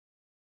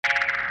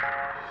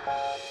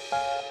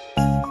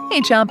Hey,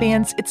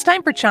 Chompions, it's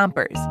time for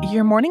Chompers,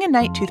 your morning and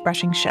night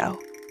toothbrushing show.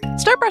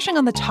 Start brushing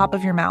on the top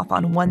of your mouth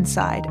on one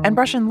side and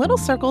brush in little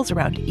circles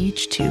around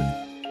each tooth.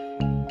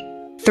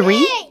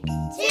 3,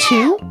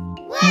 2,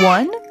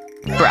 1,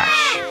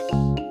 brush.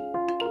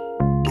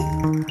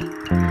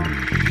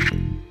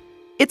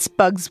 It's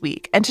Bugs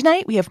Week, and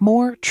tonight we have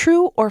more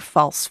true or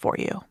false for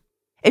you.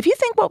 If you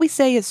think what we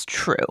say is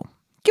true,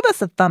 give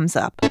us a thumbs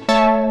up.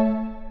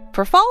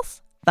 For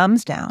false,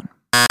 thumbs down.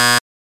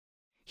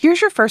 Here's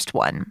your first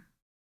one.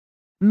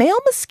 Male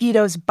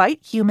mosquitoes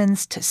bite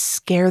humans to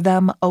scare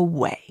them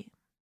away.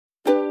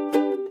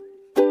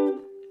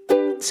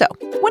 So,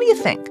 what do you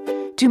think?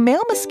 Do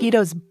male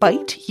mosquitoes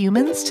bite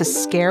humans to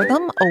scare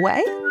them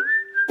away?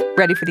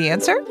 Ready for the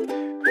answer?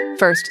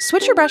 First,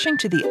 switch your brushing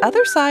to the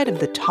other side of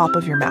the top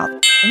of your mouth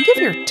and give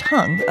your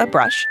tongue a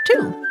brush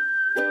too.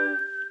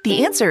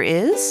 The answer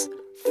is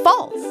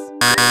false.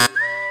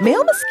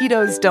 Male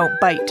mosquitoes don't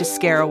bite to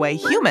scare away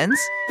humans.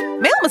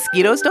 Male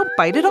mosquitoes don't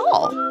bite at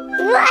all.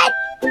 What?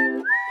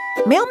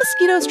 Male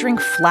mosquitoes drink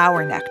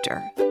flower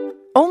nectar.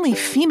 Only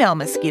female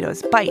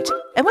mosquitoes bite,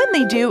 and when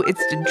they do,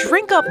 it's to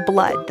drink up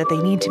blood that they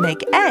need to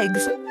make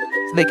eggs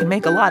so they can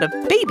make a lot of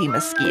baby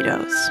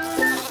mosquitoes.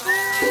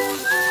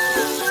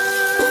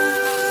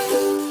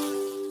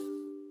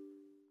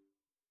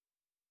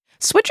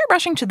 Switch your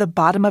brushing to the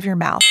bottom of your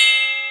mouth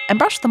and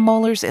brush the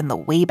molars in the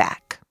way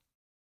back.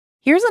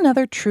 Here's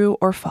another true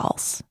or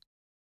false.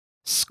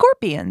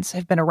 Scorpions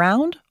have been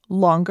around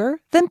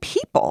longer than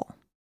people.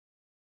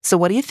 So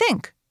what do you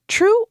think?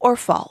 True or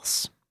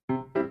false?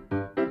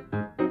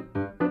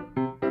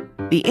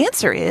 The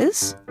answer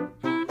is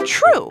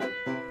true.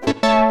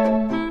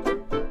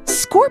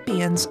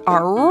 Scorpions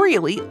are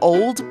really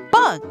old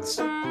bugs.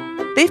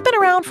 They've been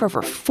around for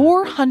over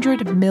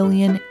 400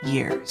 million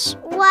years.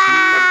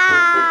 Wow!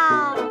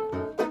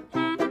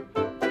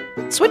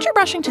 Switch your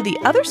brushing to the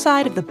other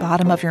side of the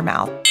bottom of your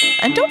mouth,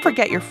 and don't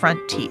forget your front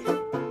teeth.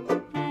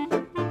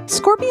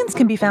 Scorpions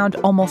can be found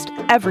almost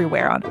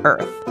everywhere on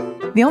Earth.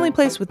 The only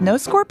place with no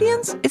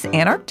scorpions is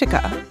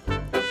Antarctica,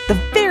 the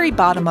very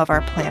bottom of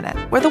our planet,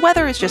 where the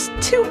weather is just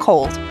too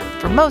cold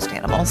for most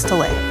animals to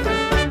live.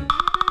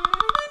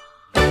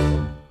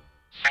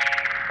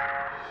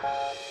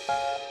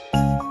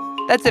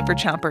 That's it for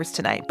Chompers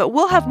tonight, but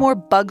we'll have more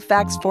bug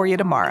facts for you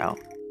tomorrow.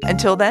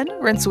 Until then,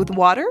 rinse with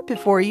water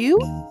before you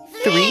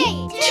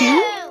 3,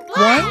 2,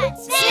 1,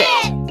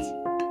 spit!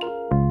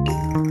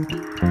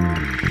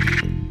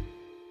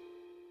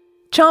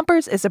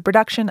 Chompers is a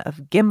production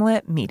of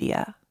Gimlet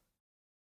Media.